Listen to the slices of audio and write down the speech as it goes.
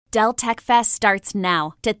Dell Tech Fest starts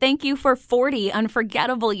now. To thank you for 40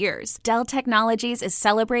 unforgettable years, Dell Technologies is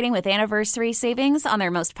celebrating with anniversary savings on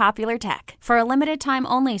their most popular tech. For a limited time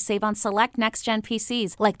only, save on select next-gen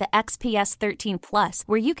PCs like the XPS 13 Plus,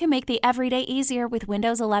 where you can make the everyday easier with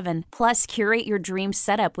Windows 11. Plus, curate your dream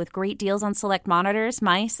setup with great deals on select monitors,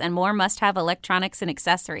 mice, and more must-have electronics and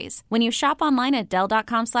accessories. When you shop online at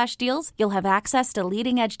Dell.com/deals, you'll have access to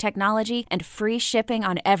leading-edge technology and free shipping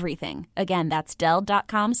on everything. Again, that's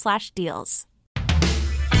Dell.com/deals.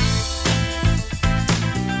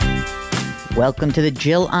 Welcome to the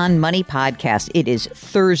Jill on Money podcast. It is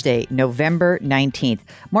Thursday, November 19th.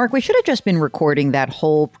 Mark, we should have just been recording that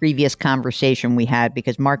whole previous conversation we had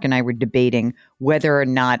because Mark and I were debating whether or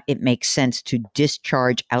not it makes sense to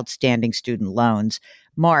discharge outstanding student loans.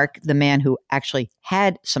 Mark, the man who actually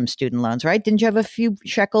had some student loans, right? Didn't you have a few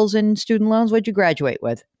shekels in student loans? What'd you graduate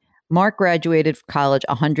with? Mark graduated from college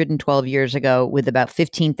 112 years ago with about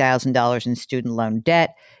 $15,000 in student loan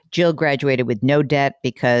debt. Jill graduated with no debt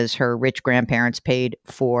because her rich grandparents paid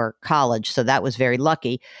for college. So that was very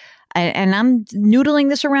lucky. And I'm noodling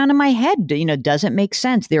this around in my head. You know, does it make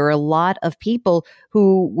sense? There are a lot of people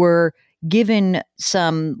who were given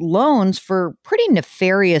some loans for pretty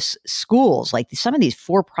nefarious schools. Like some of these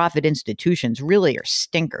for-profit institutions really are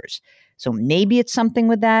stinkers. So maybe it's something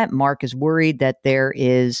with that. Mark is worried that there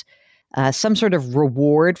is some sort of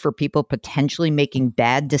reward for people potentially making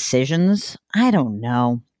bad decisions. I don't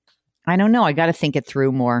know. I got to think it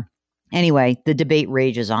through more. Anyway, the debate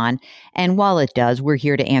rages on. And while it does, we're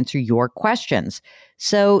here to answer your questions.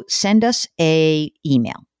 So send us an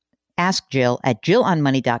email. Ask Jill at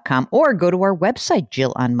jillonmoney.com or go to our website,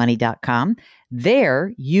 jillonmoney.com.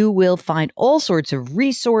 There, you will find all sorts of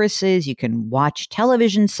resources. You can watch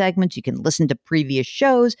television segments. You can listen to previous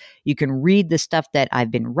shows. You can read the stuff that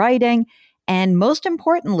I've been writing. And most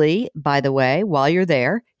importantly, by the way, while you're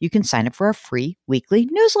there, you can sign up for our free weekly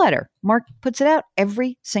newsletter. Mark puts it out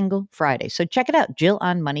every single Friday. So check it out,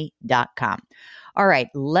 jillonmoney.com. All right,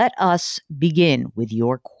 let us begin with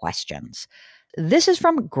your questions. This is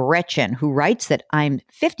from Gretchen, who writes that I'm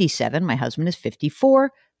 57. My husband is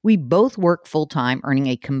 54. We both work full-time, earning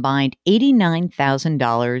a combined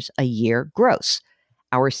 $89,000 a year gross.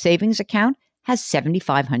 Our savings account has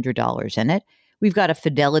 $7,500 in it. We've got a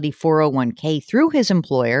Fidelity 401k through his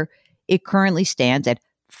employer. It currently stands at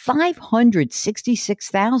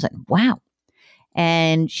 $566,000. Wow.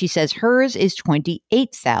 And she says hers is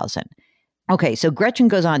 $28,000. Okay, so Gretchen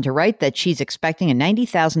goes on to write that she's expecting a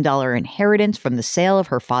 $90,000 inheritance from the sale of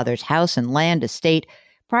her father's house and land estate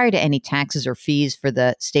prior to any taxes or fees for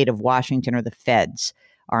the state of Washington or the feds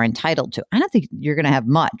are entitled to. I don't think you're going to have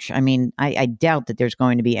much. I mean, I doubt that there's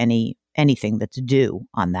going to be anything that's due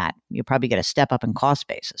on that. You'll probably get a step up in cost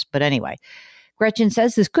basis. But anyway, Gretchen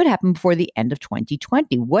says this could happen before the end of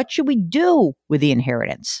 2020. What should we do with the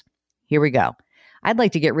inheritance? Here we go. I'd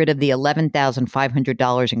like to get rid of the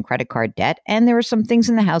 $11,500 in credit card debt, and there are some things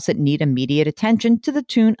in the house that need immediate attention to the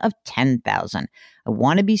tune of $10,000. I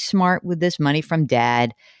want to be smart with this money from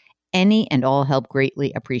Dad. Any and all help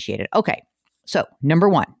greatly appreciated. Okay, so number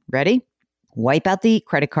one, ready? Wipe out the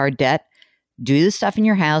credit card debt, do the stuff in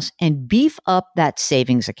your house, and beef up that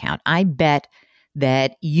savings account. I bet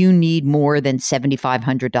that you need more than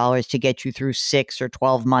 $7,500 to get you through 6 or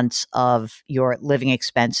 12 months of your living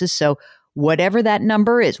expenses. So whatever that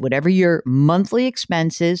number is, whatever your monthly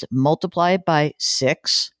expenses, multiply it by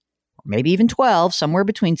 6, or maybe even 12, somewhere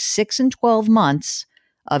between 6 and 12 months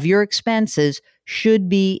of your expenses should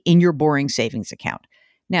be in your boring savings account.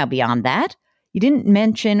 Now, beyond that, you didn't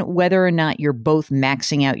mention whether or not you're both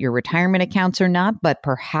maxing out your retirement accounts or not, but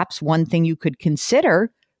perhaps one thing you could consider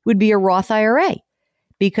would be a Roth IRA.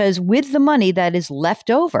 Because with the money that is left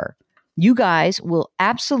over, you guys will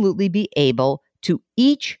absolutely be able to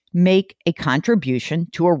each make a contribution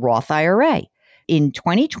to a Roth IRA. In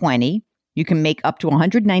 2020, you can make up to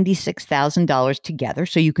 $196,000 together.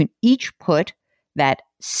 So you can each put that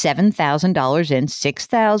 $7,000 in.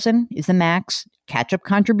 $6,000 is the max. Catch-up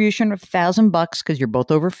contribution of $1,000 because you're both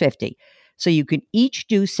over 50. So you can each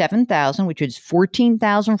do $7,000, which is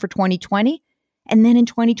 $14,000 for 2020. And then in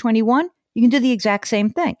 2021, you can do the exact same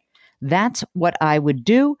thing. That's what I would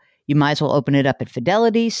do. You might as well open it up at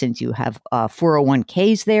Fidelity since you have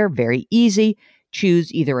 401ks there. Very easy.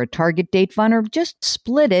 Choose either a target date fund or just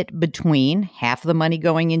split it between half the money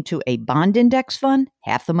going into a bond index fund,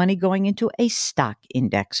 half the money going into a stock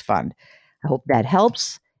index fund. I hope that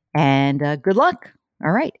helps and good luck.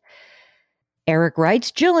 All right. Eric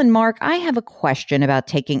writes, Jill and Mark, I have a question about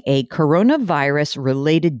taking a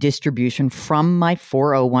coronavirus-related distribution from my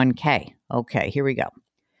 401k. Okay, here we go.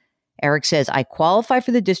 Eric says, I qualify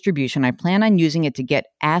for the distribution. I plan on using it to get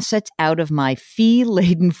assets out of my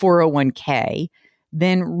fee-laden 401k,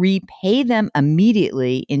 then repay them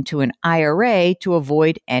immediately into an IRA to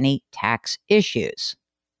avoid any tax issues.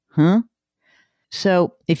 Huh?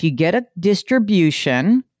 So if you get a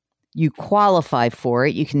distribution, you qualify for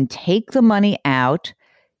it. You can take the money out.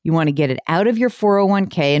 You want to get it out of your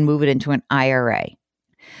 401k and move it into an IRA.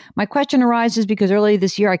 My question arises because earlier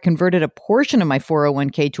this year, I converted a portion of my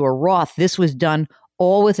 401k to a Roth. This was done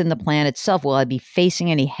all within the plan itself. Will I be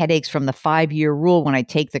facing any headaches from the 5-year rule when I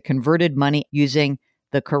take the converted money using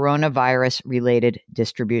the coronavirus-related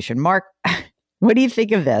distribution? Mark, what do you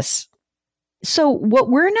think of this? So what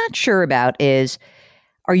we're not sure about is,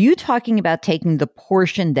 are you talking about taking the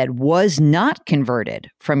portion that was not converted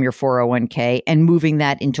from your 401k and moving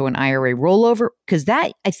that into an IRA rollover? Because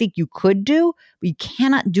that I think you could do, but you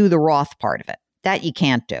cannot do the Roth part of it. That you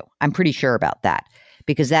can't do. I'm pretty sure about that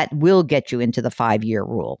because that will get you into the 5-year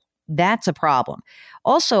rule. That's a problem.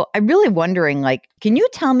 Also, I'm really wondering, can you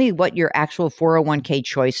tell me what your actual 401k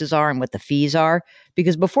choices are and what the fees are?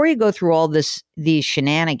 Because before you go through all these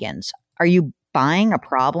shenanigans, are you buying a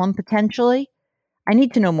problem potentially? I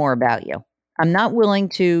need to know more about you. I'm not willing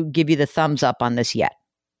to give you the thumbs up on this yet.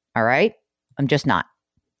 All right? I'm just not.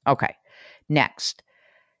 Okay. Next.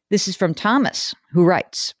 This is from Thomas, who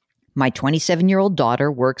writes, my 27-year-old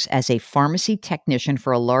daughter works as a pharmacy technician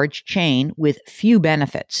for a large chain with few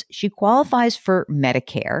benefits. She qualifies for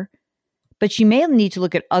Medicare, but she may need to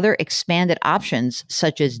look at other expanded options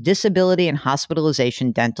such as disability and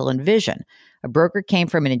hospitalization, dental, and vision. A broker came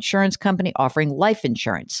from an insurance company offering life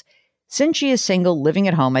insurance. Since she is single, living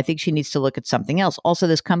at home, I think she needs to look at something else. Also,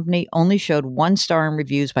 this company only showed 1 star in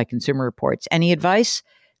reviews by Consumer Reports. Any advice?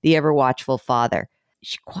 The ever-watchful father.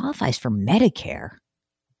 She qualifies for Medicare.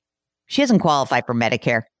 She doesn't qualify for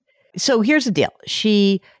Medicare. So here's the deal.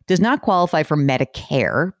 She does not qualify for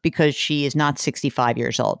Medicare because she is not 65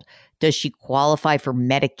 years old. Does she qualify for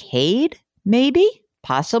Medicaid? Maybe,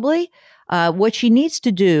 possibly. What she needs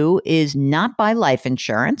to do is not buy life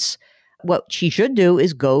insurance. What she should do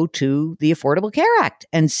is go to the Affordable Care Act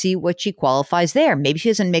and see what she qualifies there. Maybe she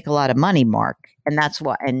doesn't make a lot of money, Mark. And that's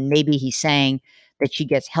why, and maybe he's saying that she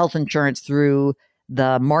gets health insurance through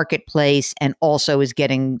the marketplace and also is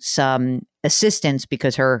getting some assistance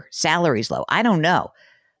because her salary's low. I don't know.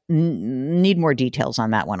 Need more details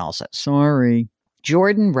on that one also. Sorry.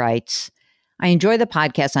 Jordan writes, I enjoy the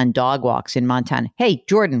podcast on dog walks in Montana. Hey,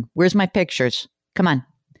 Jordan, where's my pictures? Come on.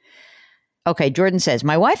 Okay, Jordan says,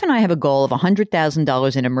 my wife and I have a goal of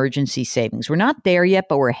 $100,000 in emergency savings. We're not there yet,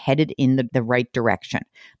 but we're headed in the right direction.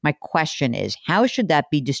 My question is, how should that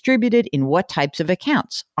be distributed in what types of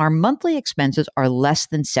accounts? Our monthly expenses are less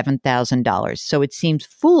than $7,000, so it seems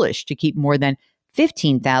foolish to keep more than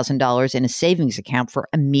 $15,000 in a savings account for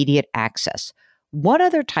immediate access. What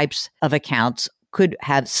other types of accounts could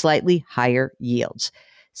have slightly higher yields?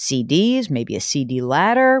 CDs, maybe a CD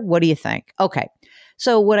ladder? What do you think? Okay.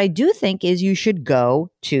 So what I do think is you should go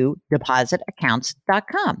to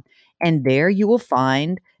depositaccounts.com, and there you will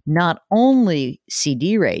find not only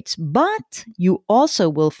CD rates, but you also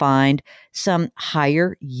will find some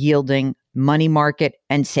higher yielding money market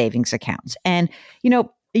and savings accounts. And,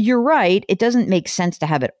 you're right. It doesn't make sense to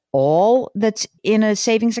have it all that's in a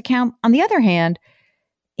savings account. On the other hand,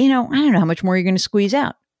 I don't know how much more you're going to squeeze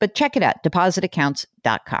out, but check it out,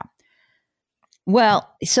 depositaccounts.com.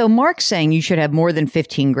 Well, so Mark's saying you should have more than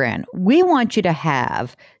 15 grand. We want you to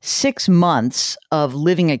have 6 months of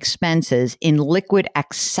living expenses in liquid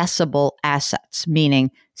accessible assets, meaning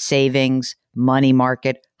savings, money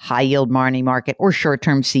market, high yield money market, or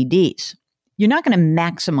short-term CDs. You're not going to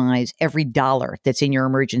maximize every dollar that's in your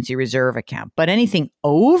emergency reserve account, but anything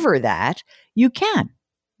over that, you can.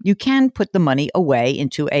 You can put the money away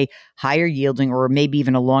into a higher yielding or maybe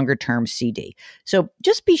even a longer term CD. So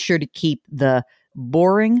just be sure to keep the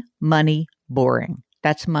boring money boring.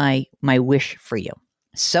 That's my wish for you.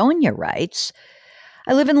 Sonia writes,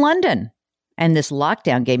 I live in London and this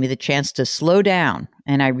lockdown gave me the chance to slow down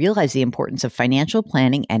and I realized the importance of financial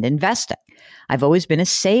planning and investing. I've always been a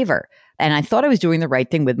saver and I thought I was doing the right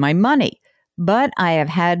thing with my money. But I have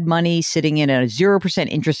had money sitting in a 0%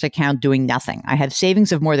 interest account doing nothing. I have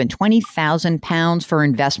savings of more than £20,000 for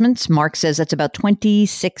investments. Mark says that's about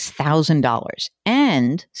 $26,000.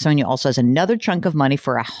 And Sonia also has another chunk of money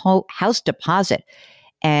for a house deposit.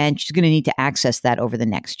 And she's going to need to access that over the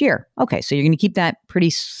next year. Okay, so you're going to keep that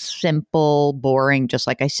pretty simple, boring, just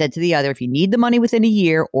like I said to the other. If you need the money within a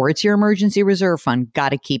year or it's your emergency reserve fund, got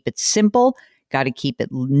to keep it simple, got to keep it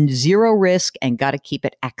zero risk, and got to keep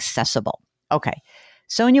it accessible. Okay,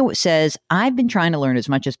 Sonia says, I've been trying to learn as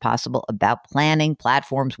much as possible about planning,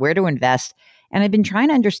 platforms, where to invest, and I've been trying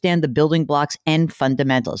to understand the building blocks and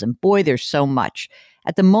fundamentals. And boy, there's so much.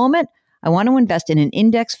 At the moment, I want to invest in an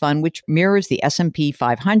index fund which mirrors the S&P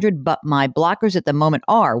 500, but my blockers at the moment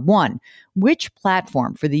are, one, which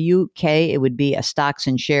platform? For the UK, it would be a stocks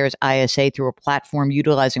and shares ISA through a platform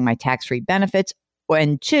utilizing my tax-free benefits,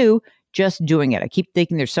 and two, just doing it. I keep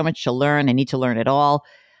thinking there's so much to learn. I need to learn it all.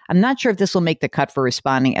 I'm not sure if this will make the cut for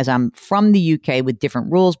responding as I'm from the UK with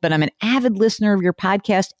different rules, but I'm an avid listener of your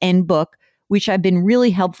podcast and book, which have been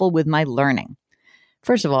really helpful with my learning.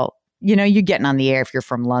 First of all, you're getting on the air if you're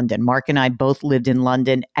from London. Mark and I both lived in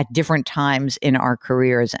London at different times in our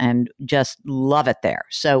careers and just love it there.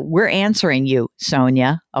 So we're answering you,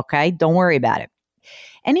 Sonia. Okay, don't worry about it.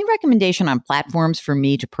 Any recommendation on platforms for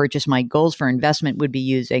me to purchase my goals for investment would be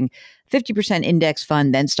using 50% index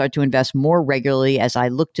fund, then start to invest more regularly as I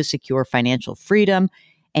look to secure financial freedom.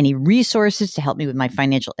 Any resources to help me with my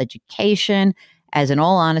financial education? As in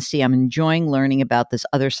all honesty, I'm enjoying learning about this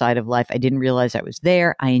other side of life. I didn't realize I was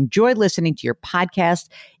there. I enjoyed listening to your podcast.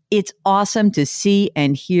 It's awesome to see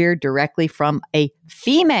and hear directly from a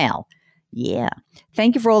female. Yeah.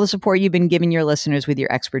 Thank you for all the support you've been giving your listeners with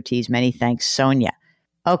your expertise. Many thanks, Sonia.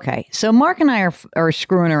 Okay, so Mark and I are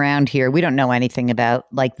screwing around here. We don't know anything about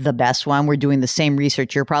like the best one. We're doing the same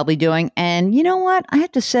research you're probably doing. And you know what? I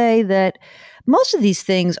have to say that most of these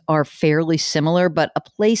things are fairly similar, but a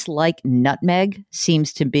place like Nutmeg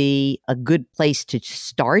seems to be a good place to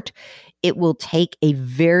start. It will take a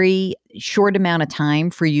very short amount of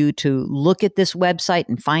time for you to look at this website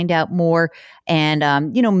and find out more. And,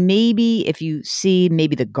 maybe if you see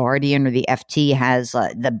maybe the Guardian or the FT has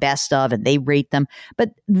the best of and they rate them, but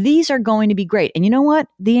these are going to be great. And you know what?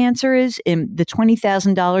 The answer is in the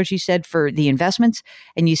 $20,000 you said for the investments,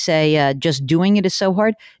 and you say just doing it is so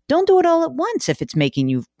hard. Don't do it all at once if it's making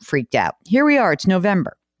you freaked out. Here we are. It's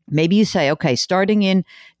November. Maybe you say, okay, starting in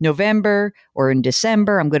November or in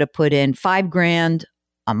December, I'm going to put in $5,000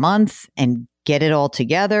 a month and get it all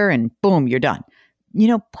together and boom, you're done.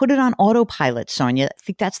 Put it on autopilot, Sonia. I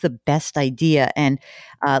think that's the best idea. And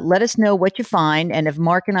let us know what you find. And if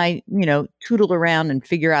Mark and I, tootle around and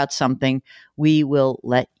figure out something, we will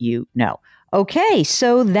let you know. Okay,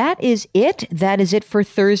 so that is it. That is it for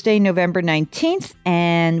Thursday, November 19th.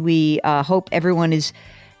 And we hope everyone is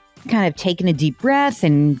kind of taking a deep breath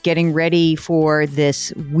and getting ready for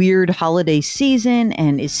this weird holiday season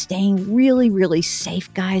and is staying really, really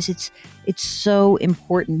safe, guys. It's so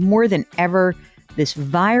important more than ever. This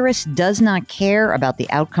virus does not care about the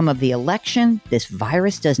outcome of the election. This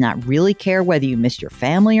virus does not really care whether you miss your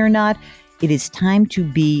family or not. It is time to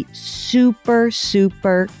be super,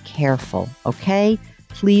 super careful, okay?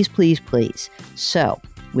 Please, please, please. So,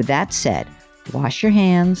 with that said, wash your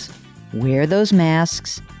hands, wear those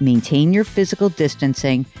masks, maintain your physical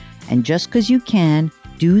distancing, and just because you can,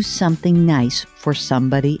 do something nice for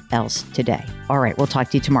somebody else today. All right, we'll talk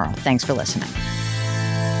to you tomorrow. Thanks for listening.